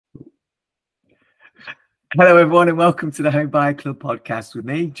Hello, everyone, and welcome to the Home Buyer Club podcast with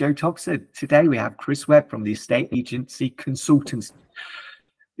me, Joe Thompson. Today we have Chris Webb from the Estate Agency Consultants.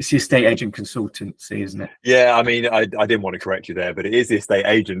 It's the Estate Agent Consultancy, isn't it? Yeah, I mean, I didn't want to correct you there, but it is the estate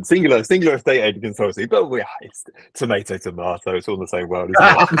agent, singular estate agent consultancy. But it's tomato, it's all in the same world,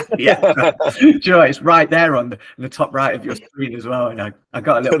 isn't it? Yeah, Joe, it's right there on the top right of your screen as well. And I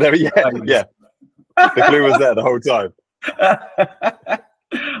got a little. Yeah. The clue was there the whole time.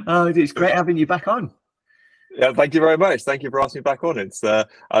 Oh, it's great having you back on. Yeah, thank you very much. Thank you for asking me back on. It's I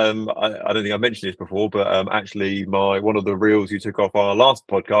don't think I mentioned this before, but actually one of the reels you took off our last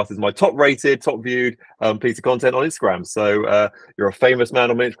podcast is my top rated, top viewed piece of content on Instagram. So you're a famous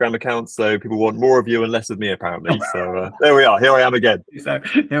man on my Instagram account, so people want more of you and less of me apparently. So there we are. Here I am again. So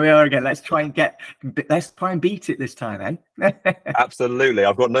here we are again. Let's try and beat it this time, eh? Absolutely.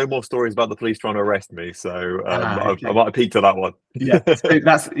 I've got no more stories about the police trying to arrest me, so okay. I might have peeked at that one. Yeah.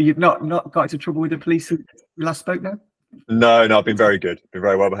 So you've not got into trouble with the police since we last spoke now? No, I've been very good. Been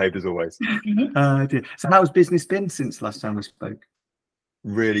very well behaved as always. So how's business been since last time we spoke?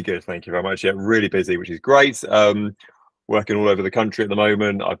 Really good, thank you very much. Yeah, really busy, which is great. Working all over the country at the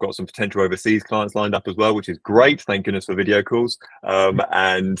moment. I've got some potential overseas clients lined up as well, which is great. Thank goodness for video calls. Yeah,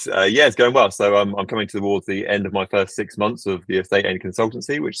 it's going well. So I'm coming towards the end of my first 6 months of the estate agent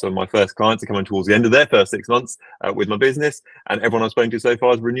consultancy, which some of my first clients are coming towards the end of their first 6 months with my business. And everyone I've spoken to so far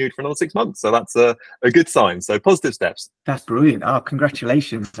has renewed for another 6 months. So that's a good sign. So positive steps. That's brilliant. Oh,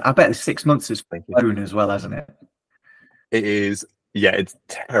 congratulations. I bet the 6 months has flown as well, hasn't it? It is. Yeah, it's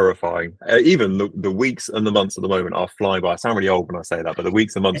terrifying. Even the weeks and the months at the moment are flying by. I sound really old when I say that, but the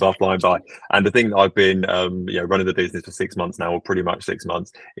weeks and months are flying by. And the thing that I've been running the business for 6 months now, or pretty much 6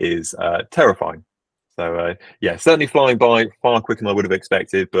 months, is terrifying. So yeah, certainly flying by far quicker than I would have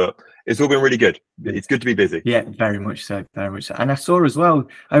expected, but it's all been really good. It's good to be busy. Yeah, very much so, very much so. And I saw as well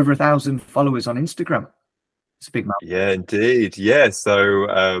over 1,000 followers on Instagram. It's a big amount. Yeah, indeed. Yeah. So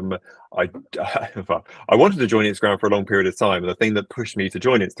I wanted to join Instagram for a long period of time, and the thing that pushed me to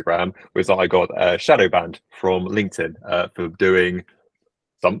join Instagram was that I got shadow banned from LinkedIn for doing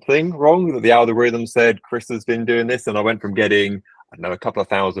something wrong. That the algorithm said Chris has been doing this, and I went from getting, I don't know, a couple of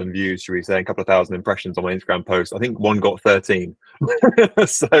thousand views, should we say, a couple of thousand impressions on my Instagram post. I think one got 13.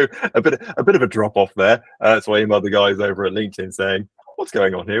 So a bit of a drop off there. So I emailed the guys over at LinkedIn saying, what's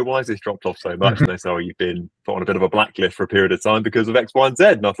going on here? Why has this dropped off so much? And they said, oh, you've been put on a bit of a blacklist for a period of time because of X, Y, and Z.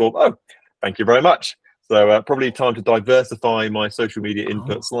 And I thought, oh, thank you very much. So probably time to diversify my social media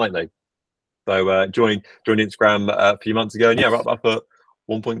input slightly. So joined Instagram a few months ago, and yeah, up at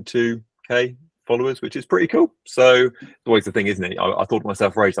 1.2k followers, which is pretty cool. So it's always the thing, isn't it? I thought to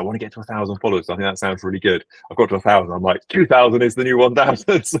myself, right, I want to get to 1,000 followers. I think that sounds really good. I've got to 1,000. I'm like, 2,000 is the new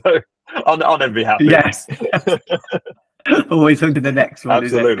 1,000. So I'll never be happy. Yes. Always under the next one.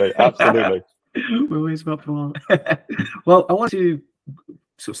 Absolutely. We always want more. Well, I want to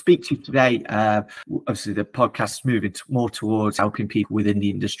sort of speak to you today. Obviously, the podcast is moving more towards helping people within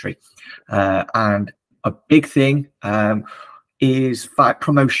the industry, and a big thing is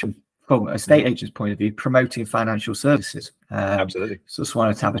promotion from a estate agent's point of view, promoting financial services. Absolutely. So, just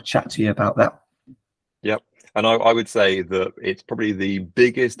wanted to have a chat to you about that. Yep. And I would say that it's probably the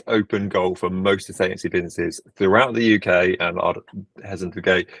biggest open goal for most estate agency businesses throughout the UK, and I'd hesitate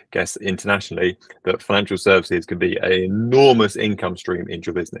to guess internationally, that financial services can be an enormous income stream into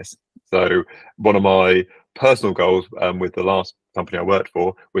your business. So one of my personal goals with the last company I worked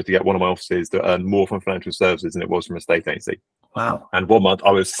for was to get one of my offices to earn more from financial services than it was from estate agency. Wow. And 1 month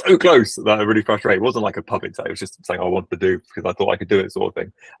I was so close that I really frustrated. It wasn't like a public sale, it was just something I wanted to do because I thought I could do it, sort of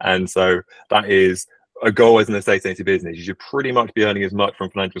thing. And so that is a goal as an estate agency business. You should pretty much be earning as much from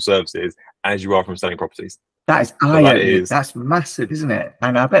financial services as you are from selling properties. That is that's massive, isn't it?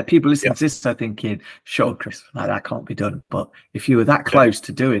 And I bet people listening to this are thinking, sure, Chris, like, that can't be done. But if you were that close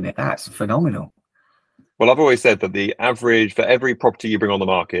to doing it, that's phenomenal. Well, I've always said that the average for every property you bring on the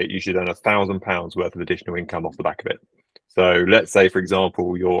market, you should earn £1,000 worth of additional income off the back of it. So let's say, for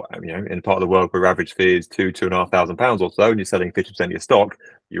example, you're in a part of the world where average fee is £2,500 or so, and you're selling 50% of your stock,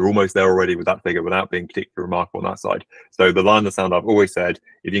 you're almost there already with that figure without being particularly remarkable on that side. So the line in the sand I've always said,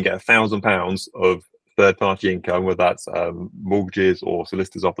 if you can get £1,000 of third-party income, whether that's mortgages or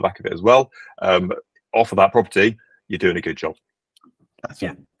solicitors off the back of it as well, off of that property, you're doing a good job.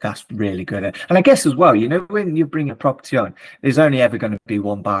 That's really good. And I guess as well, when you bring a property on, there's only ever going to be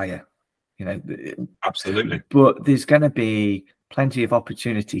one buyer. Absolutely. But there's going to be plenty of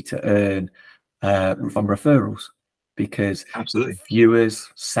opportunity to earn from referrals, because absolutely viewers,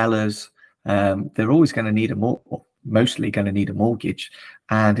 sellers, they're always going to need mostly going to need a mortgage,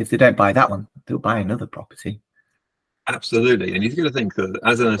 and if they don't buy that one, they'll buy another property. Absolutely. And you've got to think that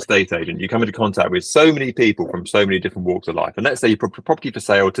as an estate agent, you come into contact with so many people from so many different walks of life. And let's say you put property for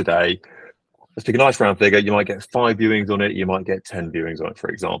sale today. Let's pick a nice round figure. You might get 5 viewings on it. You might get 10 viewings on it, for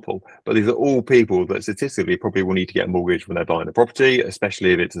example. But these are all people that statistically probably will need to get a mortgage when they're buying a property,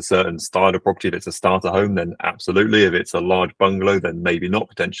 especially if it's a certain style of property. If it's a starter home, then absolutely. If it's a large bungalow, then maybe not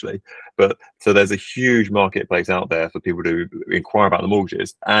potentially. But so there's a huge marketplace out there for people to inquire about the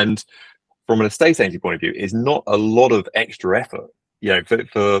mortgages. And from an estate agency point of view, is not a lot of extra effort.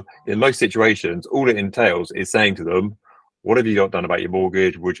 For in most situations, all it entails is saying to them, what have you got done about your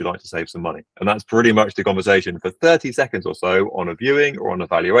mortgage? Would you like to save some money? And that's pretty much the conversation for 30 seconds or so on a viewing or on a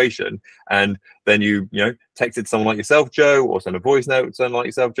valuation. And then you text it to someone like yourself, Joe, or send a voice note to someone like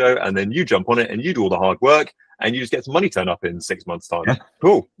yourself, Joe, and then you jump on it and you do all the hard work and you just get some money turned up in 6 months' time. Yeah.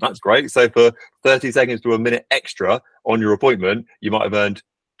 Cool. That's great. So for 30 seconds to a minute extra on your appointment, you might have earned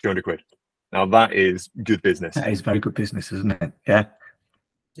 200 quid. Now that is good business. That is very good business, isn't it? Yeah.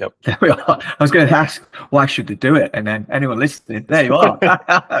 Yep. There we are. I was going to ask, why should they do it? And then anyone listening, there you are.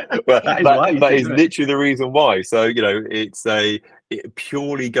 Well, that is literally the reason why. So, it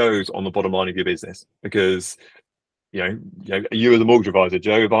purely goes on the bottom line of your business because, you as a mortgage advisor,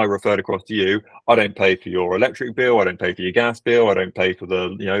 Joe, if I referred across to you, I don't pay for your electric bill, I don't pay for your gas bill, I don't pay for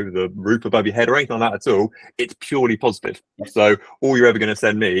the roof above your head or anything like that at all. It's purely positive. So all you're ever going to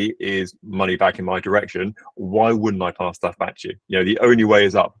send me is money back in my direction. Why wouldn't I pass stuff back to you? The only way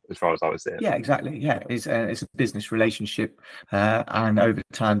is up, as far as I was saying. Yeah, exactly. Yeah, it's a business relationship, and over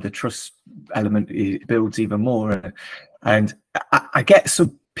time the trust element builds even more. And I get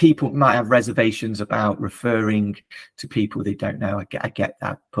some people might have reservations about referring to people they don't know. I get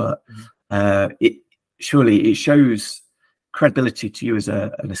that, but it shows credibility to you as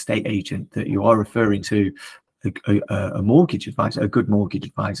an estate agent that you are referring to a mortgage advisor, a good mortgage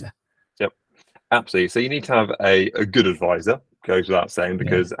advisor. Yep, absolutely. So you need to have a good advisor. Goes without saying,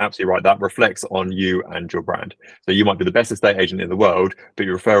 because absolutely right, that reflects on you and your brand. So you might be the best estate agent in the world, but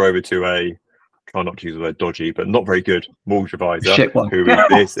you refer over to try not to use the word dodgy, but not very good mortgage advisor who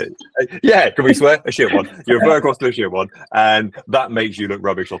is this. Yeah, can we swear? A shit one. You refer across to a shit one, and that makes you look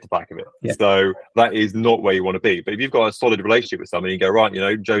rubbish off the back of it. Yeah. So that is not where you want to be. But if you've got a solid relationship with someone, you go, right,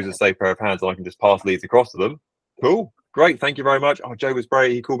 Joe's a safe pair of hands, and I can just pass leads across to them. Cool. Great, thank you very much. Oh, Joe was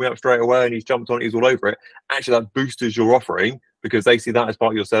great. He called me up straight away and he's jumped on it. He's all over it. Actually, that boosters your offering because they see that as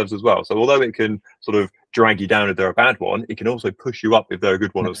part of your service as well. So although it can sort of drag you down if they're a bad one, it can also push you up if they're a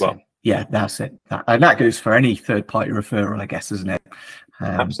good one as well. Yeah, that's it. And that goes for any third-party referral, I guess, isn't it?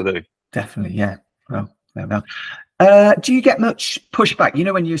 Absolutely. Definitely, yeah. Well. Do you get much pushback?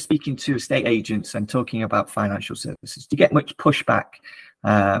 When you're speaking to estate agents and talking about financial services, do you get much pushback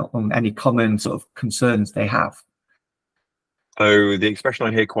on any common sort of concerns they have? So the expression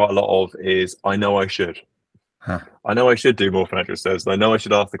I hear quite a lot of is, I know I should. I know I should do more financial services. I know I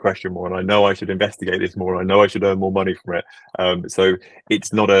should ask the question more, and I know I should investigate this more. And I know I should earn more money from it. So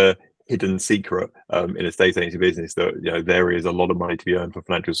it's not a hidden secret in estate agency business that there is a lot of money to be earned for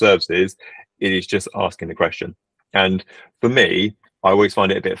financial services. It is just asking the question. And for me, I always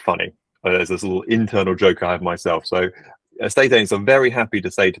find it a bit funny. There's this little internal joke I have myself. So estate agents are very happy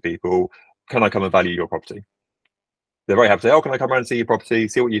to say to people, can I come and value your property? They're very happy to say, oh, can I come around and see your property,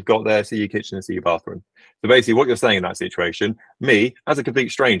 see what you've got there, see your kitchen and see your bathroom? So basically what you're saying in that situation, me, as a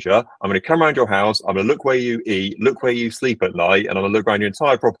complete stranger, I'm going to come around your house, I'm going to look where you eat, look where you sleep at night, and I'm going to look around your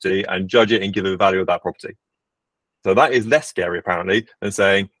entire property and judge it and give it the value of that property. So that is less scary, apparently, than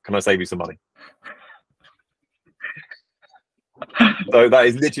saying, can I save you some money? So that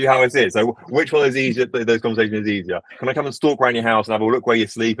is literally how it is. So which one is easier? Those conversations is easier. Can I come and stalk around your house and have a look where you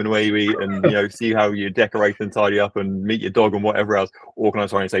sleep and where you eat and see how you decorate and tidy up and meet your dog and whatever else? Or can I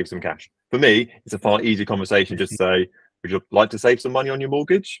try and save some cash? For me, it's a far easier conversation just to say, would you like to save some money on your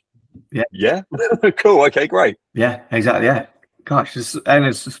mortgage? Yeah. Cool. Okay, great. Yeah, exactly. Yeah. Gosh, it's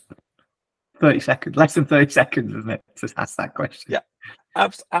just 30 seconds, less than 30 seconds, isn't it? To ask that question. Yeah.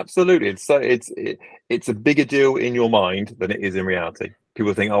 Absolutely. It's a bigger deal in your mind than it is in reality.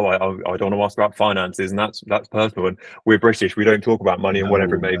 People think, oh, I don't want to ask about finances, and that's personal. And we're British, we don't talk about money and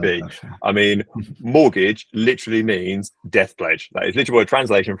whatever it may be. I mean, mortgage literally means death pledge. That is literally a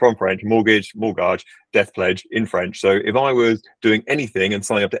translation from French, mortgage, death pledge in French. So if I was doing anything and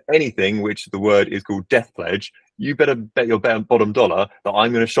signing up to anything, which the word is called death pledge, you better bet your bottom dollar that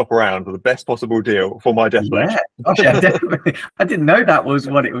I'm going to shop around for the best possible deal for my death pledge. Yeah, definitely. I didn't know that was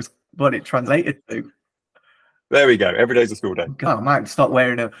what it translated to. There we go. Every day's a school day. God, I might start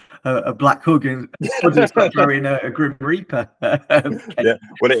wearing a black hood and start carrying a Grim Reaper. Yeah,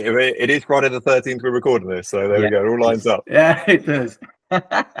 well, it is Friday the 13th. We're recording this, so there we go. It all lines up. Yeah, it does.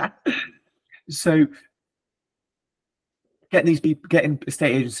 So getting these people, getting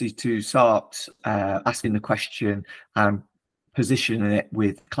estate agencies to start asking the question and positioning it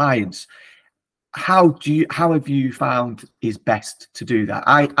with clients. How have you found is best to do that?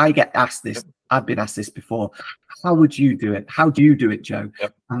 I get asked this. I've been asked this before. How would you do it? How do you do it, Joe?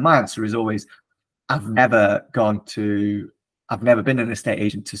 Yep. And my answer is always, I've never been an estate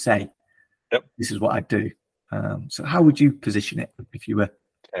agent to say, yep, this is what I do. So how would you position it if you were?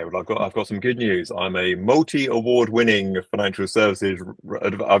 Okay, well, I've got some good news. I'm a multi-award winning financial services.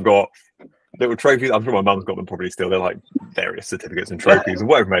 I've got little trophies. I'm sure my mum's got them probably still. They're like various certificates and trophies and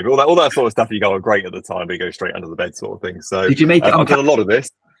whatever, maybe all that sort of stuff. You go, great at the time, but you go straight under the bed, sort of thing. So did you make it? I've done a lot of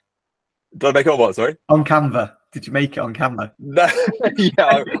this. Did I make it on what? Sorry, on Canva. Did you make it on Canva? No,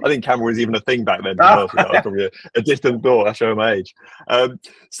 yeah, I think Canva was even a thing back then. That was probably a distant thought. I show my age.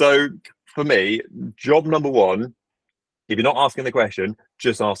 So for me, job number one, if you're not asking the question,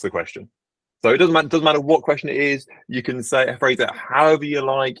 just ask the question. So it doesn't matter what question it is. You can phrase it however you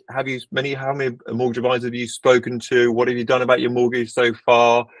like. How many mortgage advisors have you spoken to? What have you done about your mortgage so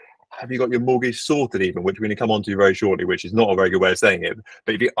far? Have you got your mortgage sorted even, which we're going to come on to very shortly, which is not a very good way of saying it.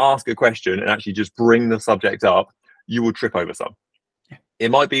 But if you ask a question and actually just bring the subject up, you will trip over some. Yeah.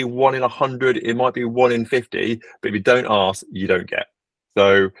 It might be 1 in 100, it might be 1 in 50, but if you don't ask, you don't get.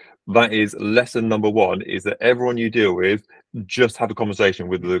 So that is lesson number one, is that everyone you deal with, just have a conversation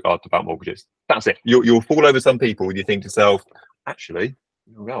with regard to about mortgages. That's it. You'll fall over some people when you think to yourself, actually,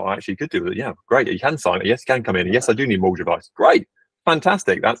 well, I actually could do it. Yeah, great. You can sign it. Yes, you can come in. Yes, I do need mortgage advice. Great.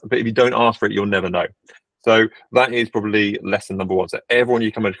 Fantastic. But if you don't ask for it, you'll never know. So that is probably lesson number one. So everyone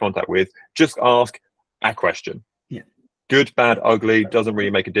you come into contact with, just ask a question. Yeah. Good, bad, ugly, doesn't really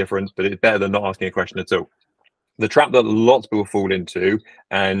make a difference, but it's better than not asking a question at all. The trap that lots of people fall into,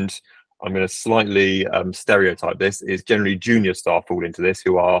 and I'm going to slightly stereotype this, is generally junior staff fall into this,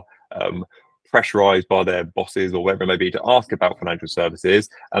 who are pressurized by their bosses or whatever it may be to ask about financial services,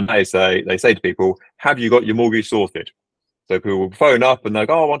 and they say to people, have you got your mortgage sorted? So people will phone up and they'll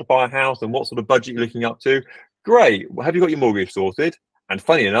go, oh, I want to buy a house, and what sort of budget you're looking up to? Great. Well, have you got your mortgage sorted? And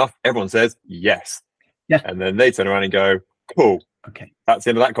funny enough, everyone says yes. Yeah. And then they turn around and go, cool. Okay. That's the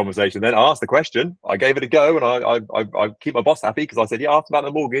end of that conversation. Then I asked the question, I gave it a go, and I keep my boss happy because I said, yeah, I asked about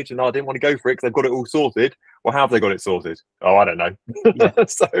the mortgage, and I didn't want to go for it because they've got it all sorted. Well, how have they got it sorted? Oh, I don't know. Yeah.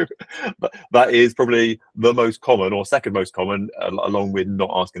 So that is probably the most common, or second most common, along with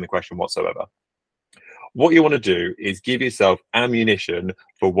not asking the question whatsoever. What you want to do is give yourself ammunition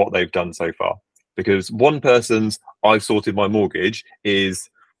for what they've done so far. Because one person's I've sorted my mortgage is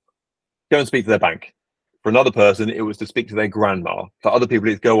go and speak to their bank. For another person, it was to speak to their grandma. For other people,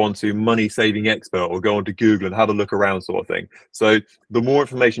 it's go on to Money Saving Expert or go on to Google and have a look around, sort of thing. So the more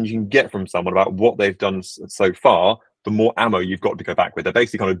information you can get from someone about what they've done so far, the more ammo you've got to go back with. They're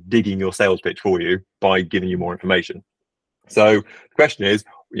basically kind of digging your sales pitch for you by giving you more information. So the question is,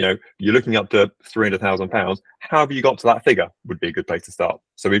 you're looking up to £300,000. How have you got to that figure? Would be a good place to start.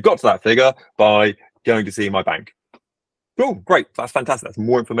 So we've got to that figure by going to see my bank. Cool, great, that's fantastic. That's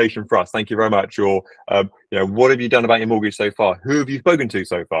more information for us. Thank you very much. Or, what have you done about your mortgage so far? Who have you spoken to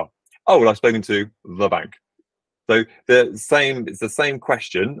so far? Oh, well, I've spoken to the bank. So it's the same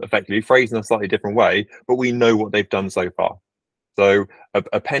question, effectively phrased in a slightly different way, but we know what they've done so far. So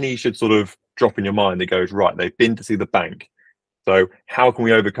a penny should sort of drop in your mind that goes, right, they've been to see the bank. So how can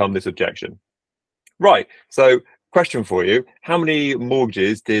we overcome this objection? Right. So question for you. How many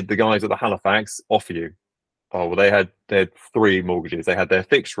mortgages did the guys at the Halifax offer you? Oh, well, they had 3 mortgages. They had their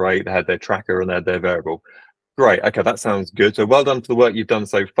fixed rate, they had their tracker, and they had their variable. Great. Okay, that sounds good. So well done for the work you've done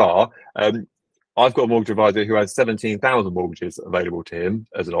so far. I've got a mortgage advisor who has 17,000 mortgages available to him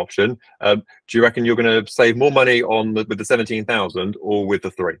as an option. Do you reckon you're going to save more money with the 17,000 or with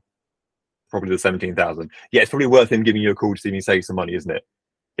the 3? Probably the 17,000. Yeah, it's probably worth him giving you a call to see if you save some money, isn't it?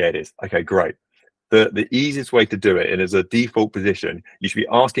 Yeah, it is. Okay, great. The easiest way to do it, and as a default position, you should be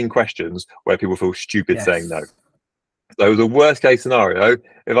asking questions where people feel stupid saying no. So the worst case scenario,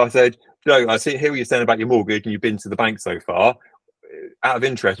 if I said, Joe, I hear what you're saying about your mortgage and you've been to the bank so far, out of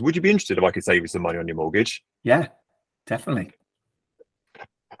interest, would you be interested if I could save you some money on your mortgage? Yeah, definitely.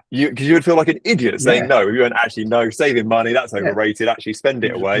 Because you would feel like an idiot saying no. You went, actually, no, saving money, that's overrated. Actually, spend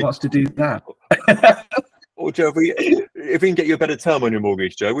it away. Who wants to do that? Or Joe, if we can get you a better term on your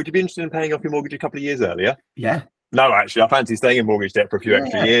mortgage, Joe, would you be interested in paying off your mortgage a couple of years earlier? Yeah, No, actually, I fancy staying in mortgage debt for a few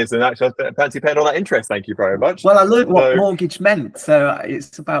extra years, and actually, I fancy paying all that interest. Thank you very much. Well, I learned what mortgage meant, so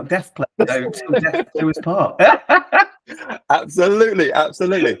it's about death play. So till death do us part. Absolutely,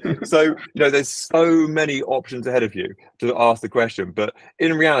 absolutely. So, there's so many options ahead of you to ask the question, but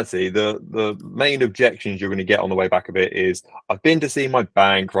in reality, the main objections you're going to get on the way back of it is, I've been to see my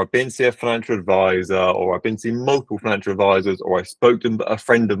bank, or I've been to see a financial advisor, or I've been to see multiple financial advisors, or I spoke to a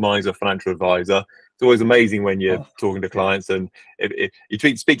friend of mine who's a financial advisor. It's always amazing when you're talking to clients, and if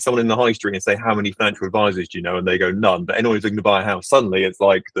you speak to someone in the high street and say, how many financial advisors do you know, and they go, none, but anyone who's looking to buy a house, suddenly it's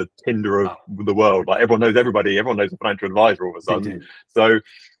like the Tinder of the world. Like, everyone knows everybody, everyone knows a financial advisor all of a sudden. So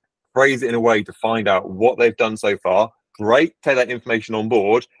phrase it in a way to find out what they've done so far. Great, take that information on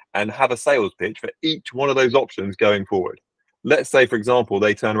board and have a sales pitch for each one of those options going forward. Let's say, for example,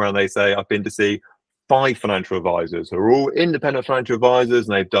 they turn around, they say, I've been to see 5 financial advisors who are all independent financial advisors,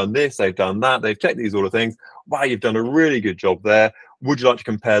 and they've done this, they've done that, they've checked these all the things. Wow, you've done a really good job there. Would you like to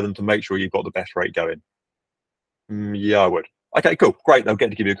compare them to make sure you've got the best rate going? Yeah, I would. Okay, cool, great. They'll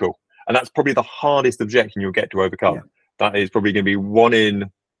get to give you a call. And that's probably the hardest objection you'll get to overcome. That is probably going to be 1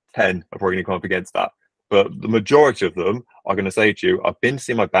 in 10 are probably going to come up against that. But the majority of them are going to say to you, I've been to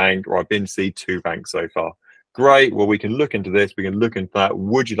see my bank, or I've been to see 2 banks so far. Great, well, we can look into this, we can look into that.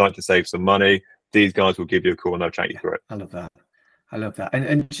 Would you like to save some money? These guys will give you a call and they'll chat you through it. I love that. I love that.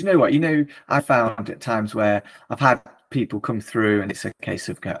 And do you know what? I found at times where I've had people come through and it's a case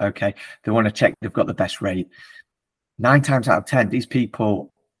of, okay, they want to check they've got the best rate. 9 times out of 10, these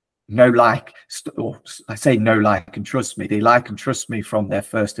people or I say no, like and trust me. They like and trust me from their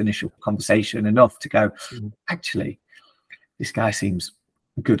first initial conversation enough to go, actually, this guy seems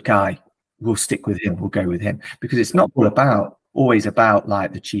a good guy. We'll stick with him. We'll go with him, because it's not always about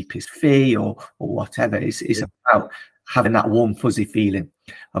like the cheapest fee or whatever. It's about having that warm fuzzy feeling.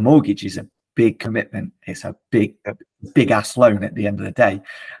 A mortgage is a big commitment. It's a big ass loan at the end of the day,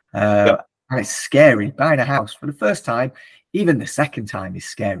 and it's scary. Buying a house for the first time, even the second time, is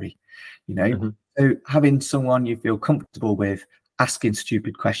scary. So having someone you feel comfortable with asking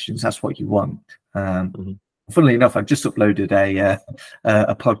stupid questions, that's what you want. Funnily enough, I've just uploaded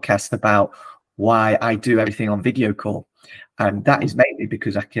a podcast about why I do everything on video call. And that is mainly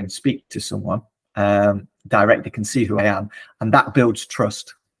because I can speak to someone directly, can see who I am, and that builds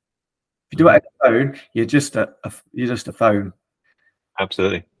trust. If you do it on the phone, you're just a phone.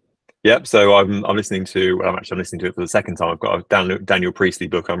 Absolutely. Yep. So I'm listening to. I'm listening to it for the second time. I've got a Daniel Priestley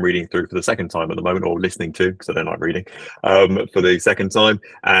book I'm reading through for the second time at the moment, or listening to, because I don't like reading, for the second time.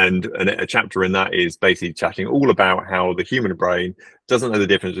 And a chapter in that is basically chatting all about how the human brain doesn't know the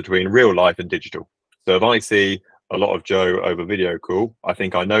difference between real life and digital. So if I see a lot of Joe over video call, I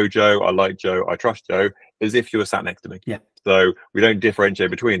think I know Joe, I like Joe, I trust Joe, as if you were sat next to me. Yeah. So we don't differentiate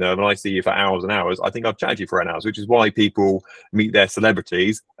between them. And I see you for hours and hours, I think I've chatted you for 10 hours, which is why people meet their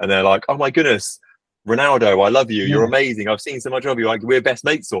celebrities and they're like, oh my goodness, Ronaldo, I love you, you're amazing, I've seen so much of you, like, we're best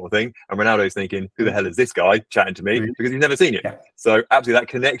mates sort of thing. And Ronaldo's thinking, who the hell is this guy chatting to me? Because he's never seen it. So absolutely, that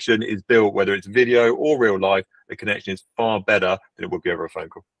connection is built, whether it's video or real life. The connection is far better than it would be over a phone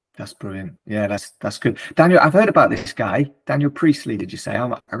call. That's brilliant. Yeah, that's good. Daniel, I've heard about this guy, Daniel Priestley, did you say?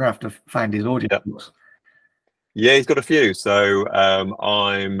 I'm gonna have to find his audio books. Yeah, he's got a few. So I've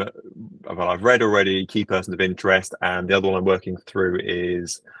read already Key Persons of Interest, and the other one I'm working through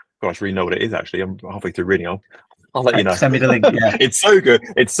is, gosh, I really know what it is actually. I'm halfway through reading. I'll let you know. Send me the link. Yeah. It's so good.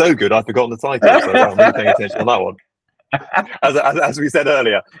 It's so good. I've forgotten the title. So I'm really paying attention on that one. As we said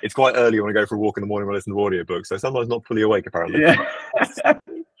earlier, it's quite early when I go for a walk in the morning when I listen to audiobooks. So sometimes not fully awake, apparently. Yeah.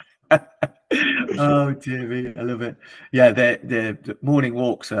 Oh dear me, I love it. Yeah, the morning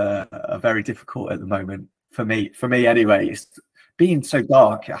walks are very difficult at the moment for me anyway. It's being so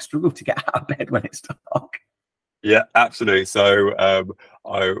dark, I struggle to get out of bed when it's dark. Yeah, absolutely. So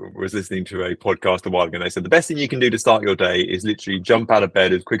I was listening to a podcast a while ago, and they said the best thing you can do to start your day is literally jump out of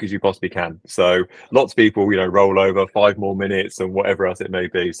bed as quick as you possibly can. So lots of people, roll over 5 more minutes and whatever else it may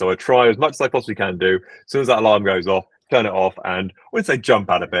be. So I try as much as I possibly can do. As soon as that alarm goes off, turn it off, and I wouldn't say jump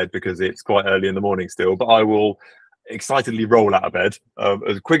out of bed because it's quite early in the morning still, but I will excitedly roll out of bed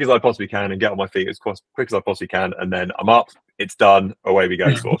as quick as I possibly can and get on my feet as quick as I possibly can, and then I'm up, it's done, away we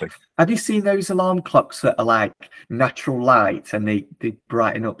go, sort of thing. Have you seen those alarm clocks that are like natural light and they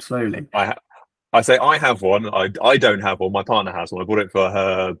brighten up slowly? I say I have one. I don't have one. My partner has one. I bought it for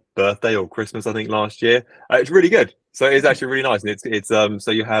her birthday or Christmas, I think, last year. It's really good. So it's actually really nice, and it's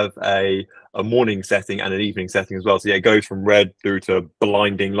so you have a morning setting and an evening setting as well. So yeah, it goes from red through to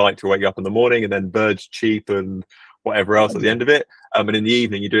blinding light to wake you up in the morning, and then birds cheep and whatever else at the end of it. And in the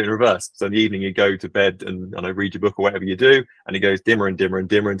evening, you do it in reverse. So in the evening, you go to bed and I read your book or whatever you do, and it goes dimmer and dimmer and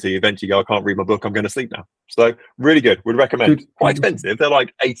dimmer until you eventually go, I can't read my book, I'm going to sleep now. So really good. Would recommend. Good. Quite expensive. They're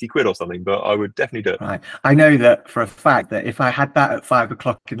like 80 quid or something, but I would definitely do it. Right. I know that for a fact that if I had that at 5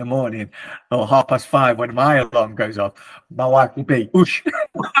 o'clock in the morning or 5:30 when my alarm goes off, my wife would be, whoosh,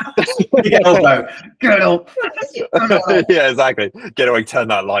 elbow, girl. Yeah, exactly. Get away, turn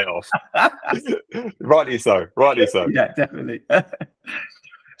that light off. Rightly so. Rightly so. Yeah, definitely.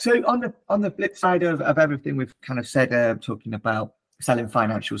 So on the flip side of everything we've kind of said, talking about selling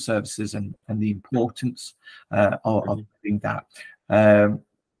financial services and the importance of doing that,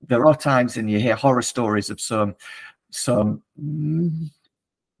 there are times, and you hear horror stories of some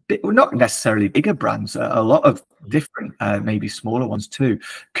not necessarily bigger brands, a lot of different, maybe smaller ones too,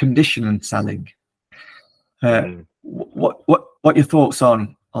 condition selling. What are your thoughts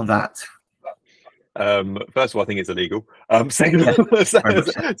on that? First of all, I think it's illegal. Second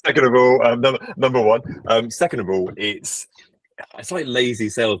of all, number one. Second of all, it's like lazy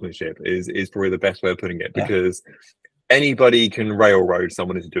salesmanship is probably the best way of putting it, because anybody can railroad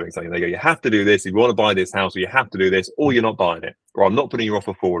someone into doing something. They go, you have to do this if you want to buy this house, or you have to do this, or you're not buying it, or I'm not putting your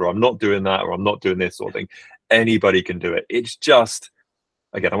offer forward, or I'm not doing that, or I'm not doing this sort of thing. Anybody can do it. It's just,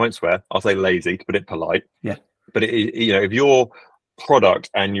 again, I won't swear, I'll say lazy to put it polite. Yeah. But if your product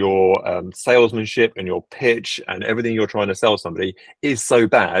and your salesmanship and your pitch and everything you're trying to sell somebody is so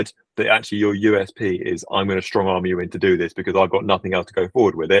bad that actually your USP is, I'm going to strong arm you in to do this because I've got nothing else to go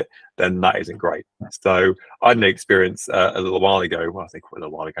forward with it, then that isn't great. So I had an experience a little while ago, well, I think a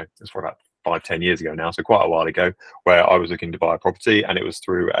little while ago, it's for about 5-10 years ago now, so quite a while ago, where I was looking to buy a property, and it was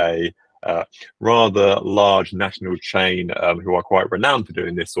through a rather large national chain who are quite renowned for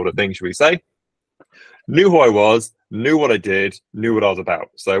doing this sort of thing, should we say. Knew who I was, knew what I did, knew what I was about.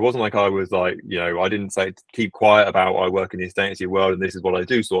 So it wasn't like I was like, I didn't say to keep quiet about I work in the estate agency world and this is what I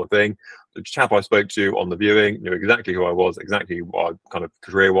do sort of thing. The chap I spoke to on the viewing knew exactly who I was, exactly what I kind of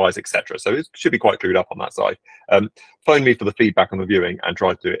career-wise, etc. So it should be quite clued up on that side. Phoned me for the feedback on the viewing and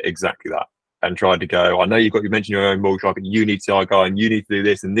tried to do exactly that. And tried to go, I know you mentioned your own mortgage, but you need to see our guy, and you need to do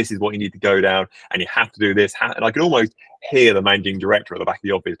this, and this is what you need to go down, and you have to do this. And I can almost hear the managing director at the back of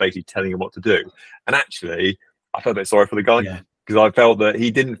the office basically telling him what to do. And actually, I felt a bit sorry for the guy, because I felt that he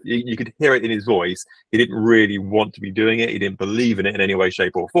didn't, you could hear it in his voice, he didn't really want to be doing it, he didn't believe in it in any way,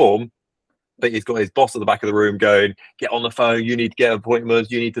 shape or form. But he's got his boss at the back of the room going, get on the phone, you need to get appointments,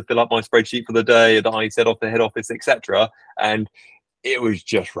 you need to fill up my spreadsheet for the day that I set off the head office, etc. And it was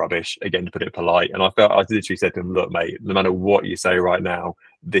just rubbish, again, to put it polite. And I literally said to him, look, mate, no matter what you say right now,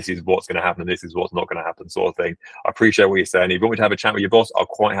 this is what's going to happen and this is what's not going to happen, sort of thing. I appreciate what you're saying. If you want me to have a chat with your boss, I'll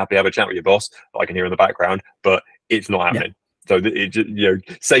quite happily have a chat with your boss. I can hear in the background, but it's not happening. So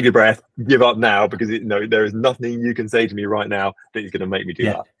save your breath, give up now, because there is nothing you can say to me right now that is going to make me do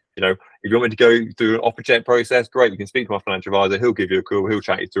that. If you want me to go through an offer check process, great. You can speak to my financial advisor. He'll give you a call. He'll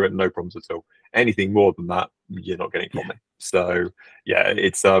chat you through it. No problems at all. Anything more than that, you're not getting from me. So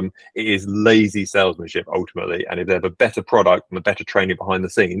it is lazy salesmanship ultimately. And if they have a better product and a better training behind the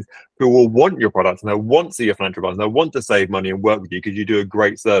scenes, who will want your products and they'll want to see your financial advisor, they'll want to save money and work with you because you do a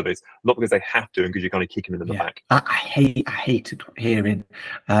great service, not because they have to and because you're kind of kicking them in the back. I hated hearing,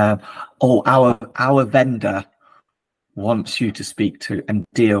 our vendor wants you to speak to and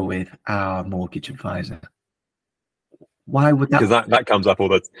deal with our mortgage advisor. Why would that? Because that comes up all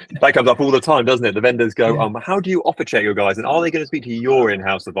the time, doesn't it? The vendors go, how do you offer check your guys, and are they going to speak to your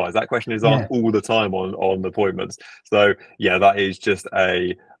in-house advisor? That question is asked all the time on appointments. So that is just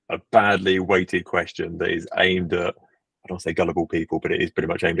a badly weighted question that is aimed at, I don't say gullible people, but it is pretty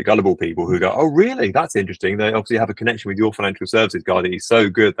much aimed at gullible people who go, oh really, that's interesting. They obviously have a connection with your financial services guy that he's so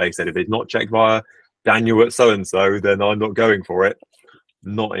good, they said if it's not checked via Daniel at so-and-so, then I'm not going for it.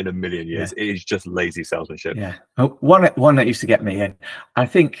 Not in a million years. It is just lazy salesmanship. One that used to get me, and I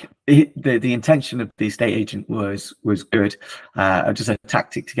think the intention of the estate agent was good, just a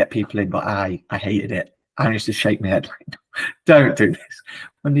tactic to get people in, but I hated it. I used to shake my head like, don't do this.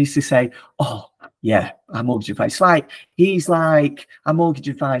 When they used to say, our mortgage advisor, our mortgage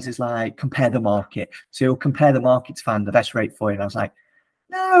advisor's like, compare the market. So he'll compare the market to find the best rate for you. And I was like,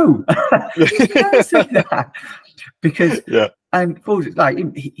 no, don't say that, because and like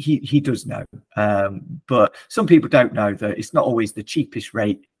he does know, but some people don't know that it's not always the cheapest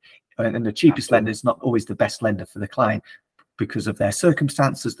rate, and the cheapest lender is not always the best lender for the client because of their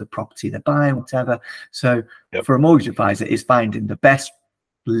circumstances, the property they're buying, whatever. So for a mortgage advisor, it's finding the best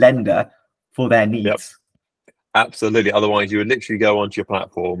lender for their needs. Absolutely. Otherwise, you would literally go onto your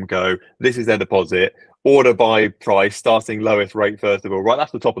platform, go, this is their deposit, order by price, starting lowest rate first of all. Right,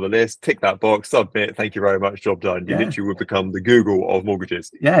 that's the top of the list. Tick that box, submit. Thank you very much. Job done. You literally would become the Google of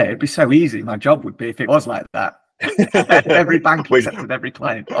mortgages. Yeah, it'd be so easy. My job would be if it was like that. Every bank accepted every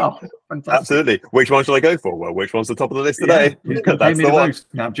client. Oh, fantastic. Absolutely. Which one should I go for? Well, which one's the top of the list today? Who's going to pay me the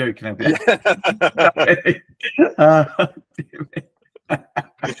most? No, I'm joking.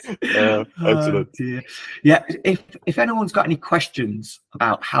 Excellent. Yeah, if anyone's got any questions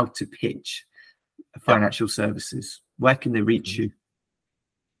about how to pitch financial services, where can they reach you?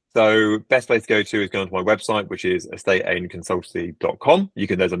 So best place to go to is go onto my website, which is estateagentconsultancy.com.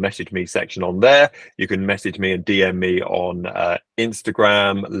 There's a message me section on there. You can message me and DM me on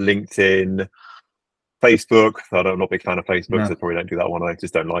Instagram, LinkedIn, Facebook. I'm not a big fan of Facebook, so I probably don't do that one. I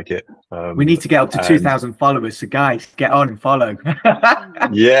just don't like it. We need to get up to 2,000 followers. So guys, get on and follow.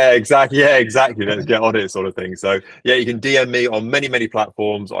 Yeah, exactly. Let's get on it, sort of thing. So yeah, you can DM me on many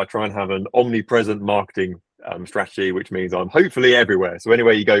platforms. I try and have an omnipresent marketing strategy, which means I'm hopefully everywhere. So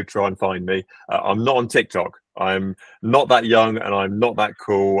anywhere you go, try and find me. I'm not on TikTok. I'm not that young and I'm not that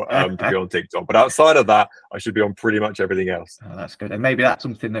cool to be on TikTok. But outside of that, I should be on pretty much everything else. Oh, that's good. And maybe that's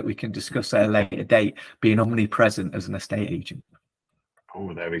something that we can discuss at a later date, being omnipresent as an estate agent.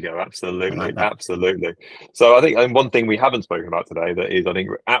 Oh, there we go. Absolutely. Absolutely. So I think, and one thing we haven't spoken about today that is, I think,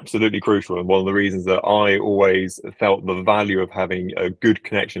 absolutely crucial, and one of the reasons that I always felt the value of having a good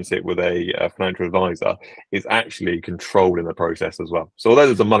connectionship with a financial advisor is actually control in the process as well. So although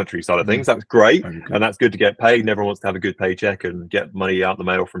there's a monetary side of things, that's great. And that's good to get paid. And everyone wants to have a good paycheck and get money out the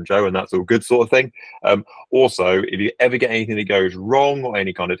mail from Joe, and that's all good sort of thing. Also, if you ever get anything that goes wrong or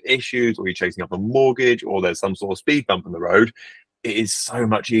any kind of issues, or you're chasing up a mortgage, or there's some sort of speed bump on the road, it is so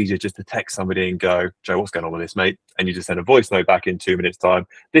much easier just to text somebody and go, Joe, what's going on with this, mate? And you just send a voice note back in 2 minutes time.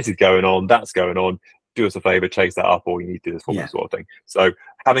 This is going on, that's going on. Do us a favor, chase that up, or you need to do this for me, sort of thing. So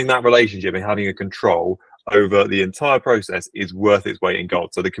having that relationship and having a control over the entire process is worth its weight in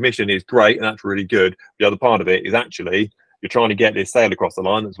gold. So the commission is great, and that's really good. The other part of it is actually you're trying to get this sale across the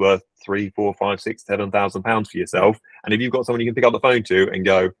line that's worth £3,000, £4,000, £5,000, £6,000, £7,000 for yourself. And if you've got someone you can pick up the phone to and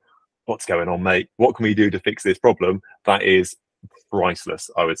go, what's going on, mate? What can we do to fix this problem? That is priceless,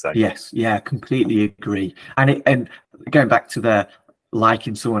 I would say. Yes, yeah, completely agree. And going back to the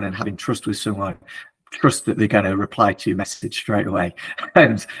liking someone and having trust with someone, trust that they're going to reply to your message straight away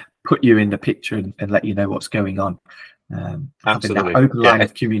and put you in the picture and let you know what's going on. Having that open line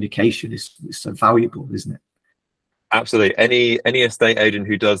of communication is so valuable, isn't it? Absolutely. Any estate agent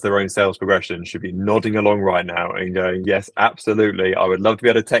who does their own sales progression should be nodding along right now and going, yes, absolutely. I would love to be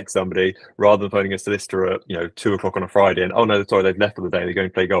able to text somebody rather than phoning a solicitor at 2 o'clock on a Friday and, oh no, sorry, they've left for the day, they're going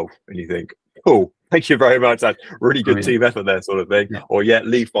to play golf. And you think, cool, thank you very much. That's really good team effort there, sort of thing. Yeah. Or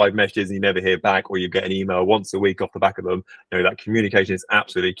leave 5 messages and you never hear back, or you get an email once a week off the back of them. That communication is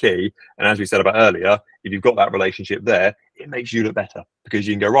absolutely key. And as we said about earlier, if you've got that relationship there, it makes you look better because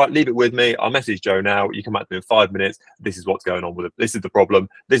you can go, right, leave it with me. I'll message Joe now. You come back to me in 5 minutes. This is what's going on with it. This is the problem.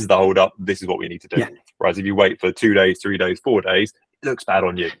 This is the hold up. This is what we need to do. Yeah. Whereas if you wait for 2 days, 3 days, 4 days, it looks bad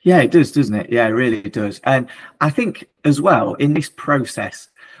on you. Yeah, it does, doesn't it? Yeah, it really does. And I think as well, in this process,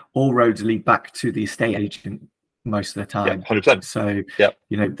 all roads lead back to the estate agent most of the time. 100%. So,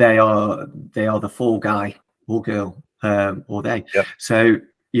 they are the fall guy or girl, or they. Yep. So,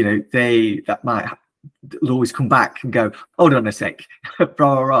 that might always come back and go, hold on a sec,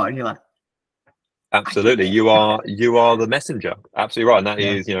 blah, and you're like, absolutely, you are the messenger. Absolutely right. And that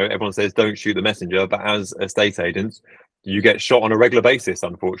is, everyone says don't shoot the messenger, but as estate agents, you get shot on a regular basis,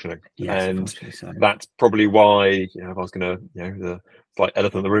 unfortunately. Yes, and unfortunately so. That's probably why, if I was gonna, the slight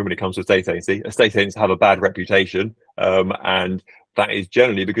elephant in the room when it comes to estate agency, estate agents have a bad reputation, and that is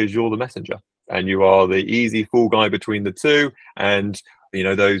generally because you're the messenger and you are the easy fall guy between the two. And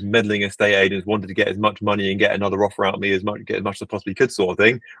those meddling estate agents wanted to get as much money and get another offer out of me, get as much as I possibly could, sort of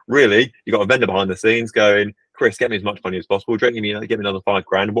thing. Really, you got a vendor behind the scenes going, Chris, get me as much money as possible. Get me another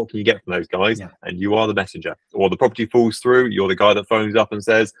 £5,000. What can you get from those guys? Yeah. And you are the messenger. Or the property falls through. You're the guy that phones up and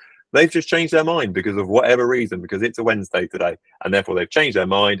says, they've just changed their mind because of whatever reason, because it's a Wednesday today, and therefore they've changed their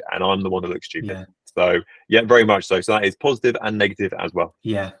mind, and I'm the one that looks stupid. Yeah. So very much so. So that is positive and negative as well.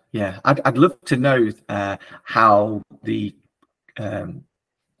 Yeah. I'd love to know how the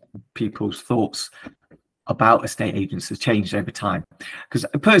people's thoughts about estate agents has changed over time, because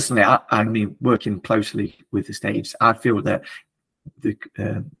personally, I mean, working closely with estate agents, I feel that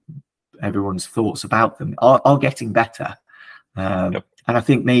everyone's thoughts about them are getting better. And I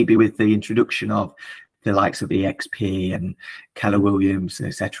think maybe with the introduction of the likes of EXP and Keller Williams,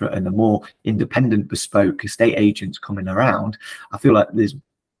 etc., and the more independent, bespoke estate agents coming around, I feel like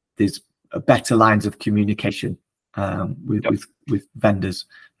there's better lines of communication with vendors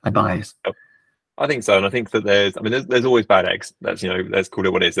and buyers. I think so, and I think that there's always bad eggs. That's, let's call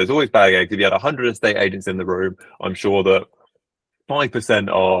it what it is. There's always bad eggs. If you had 100 estate agents in the room, I'm sure that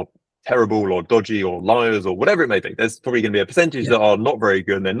 5% are terrible or dodgy or liars or whatever it may be. There's probably going to be a percentage that are not very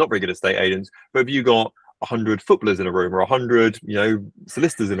good, and they're not very good estate agents. But if you got 100 footballers in a room or 100,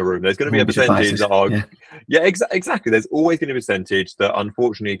 solicitors in a room, there's going to be a percentage that are, exactly. There's always going to be a percentage that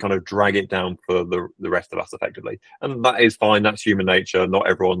unfortunately kind of drag it down for the rest of us effectively, and that is fine. That's human nature. Not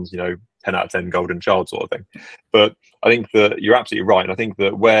everyone's 10 out of 10 golden child sort of thing. But I think that you're absolutely right, and I think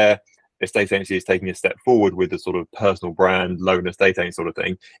that where estate agency is taking a step forward with the sort of personal brand, loan estate agent sort of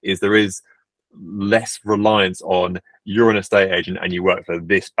thing, is there is less reliance on you're an estate agent and you work for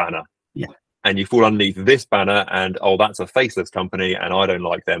this banner. Yeah. And you fall underneath this banner and, oh, that's a faceless company and I don't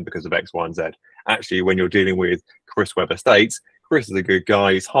like them because of X, Y, and Z. Actually, when you're dealing with Chris Webb Estates, Chris is a good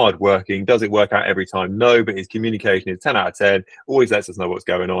guy, he's hardworking. Does it work out every time? No, but his communication is 10 out of 10, always lets us know what's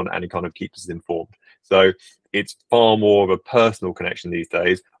going on, and he kind of keeps us informed. So it's far more of a personal connection these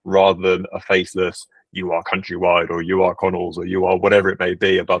days rather than a faceless, you are Countrywide or you are Connells or you are whatever it may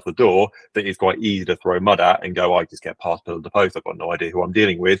be above the door that is quite easy to throw mud at and go, I just get past pillar to post. I've got no idea who I'm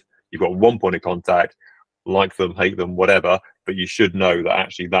dealing with. You've got one point of contact, like them, hate them, whatever, but you should know that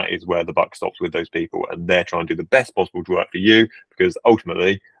actually that is where the buck stops with those people, and they're trying to do the best possible to work for you because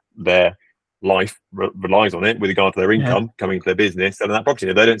ultimately their life relies on it with regard to their income coming to their business, selling that property.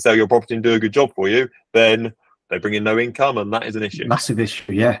 If they don't sell your property and do a good job for you, then they bring in no income, and that is an issue. Massive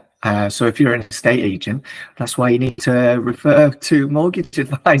issue, yeah. So if you're an estate agent, that's why you need to refer to mortgage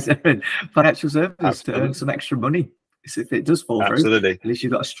advisor and financial services to earn some extra money. If it does fall through, at least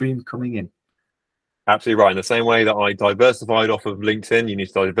you've got a stream coming in. Absolutely right. In the same way that I diversified off of LinkedIn, you need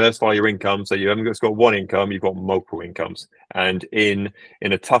to diversify your income. So you haven't just got one income, you've got multiple incomes. And in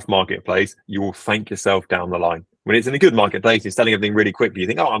a tough marketplace, you will thank yourself down the line. When it's in a good marketplace, you're selling everything really quickly. You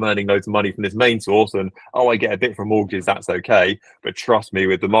think, oh, I'm earning loads of money from this main source, and oh, I get a bit from mortgages, that's okay. But trust me,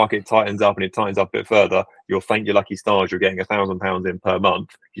 with the market tightens up and it tightens up a bit further, you'll thank your lucky stars you're getting £1,000 in per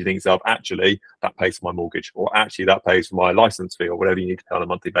month. You think to yourself, actually, that pays for my mortgage, or actually that pays for my license fee, or whatever you need to pay on a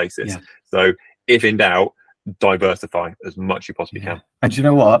monthly basis. Yeah. So if in doubt, diversify as much as you possibly can. And you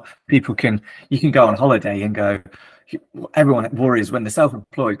know what? You can go on holiday and go, everyone worries when they're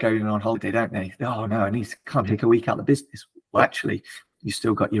self-employed going on holiday, don't they? Oh no, can't take a week out of the business. Well, actually, you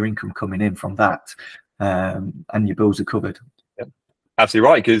still got your income coming in from that, and your bills are covered. Yep. Absolutely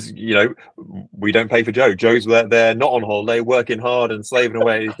right, because we don't pay for Joe. Joe's there not on holiday, working hard and slaving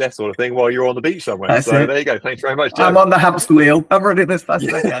away at his desk sort of thing while you're on the beach somewhere. That's so it. There you go. Thanks very much, Joe. I'm on the hamster wheel. I'm running as fast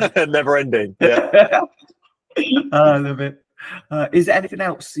as I can. Never ending. Yeah. I love it. Is there anything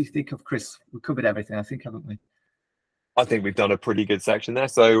else you think of, Chris? We've covered everything, I think, haven't we? I think we've done a pretty good section there.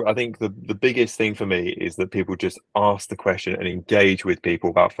 So I think the biggest thing for me is that people just ask the question and engage with people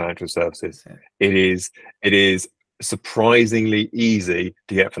about financial services. It is surprisingly easy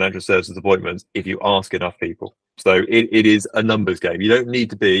to get financial services appointments if you ask enough people. So it is a numbers game. You don't need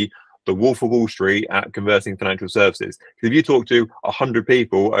to be the Wolf of Wall Street at conversing financial services. Because if you talk to 100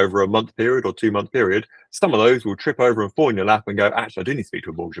 people over a month period or 2 month period, some of those will trip over and fall in your lap and go, actually, I do need to speak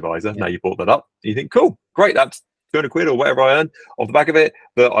to a mortgage advisor. Yeah. Now you brought that up. And you think, cool, great, that's 200 quid or whatever I earn off the back of it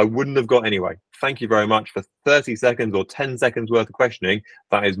that I wouldn't have got anyway. Thank you very much for 30 seconds or 10 seconds worth of questioning.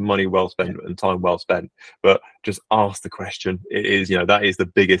 That is money well spent and time well spent. But just ask the question. It is, that is the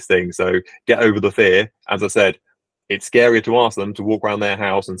biggest thing. So get over the fear. As I said, it's scarier to ask them to walk around their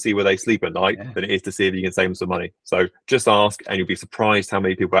house and see where they sleep at night than it is to see if you can save them some money. So just ask, and you'll be surprised how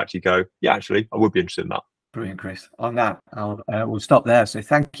many people actually go, yeah, actually, I would be interested in that. Brilliant, Chris. On that, we'll stop there. So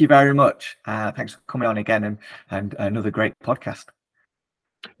thank you very much. Thanks for coming on again, and another great podcast.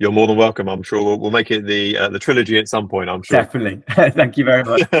 You're more than welcome. I'm sure we'll make it the trilogy at some point, I'm sure. Definitely. Thank you very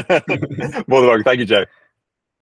much. More than welcome. Thank you, Joe.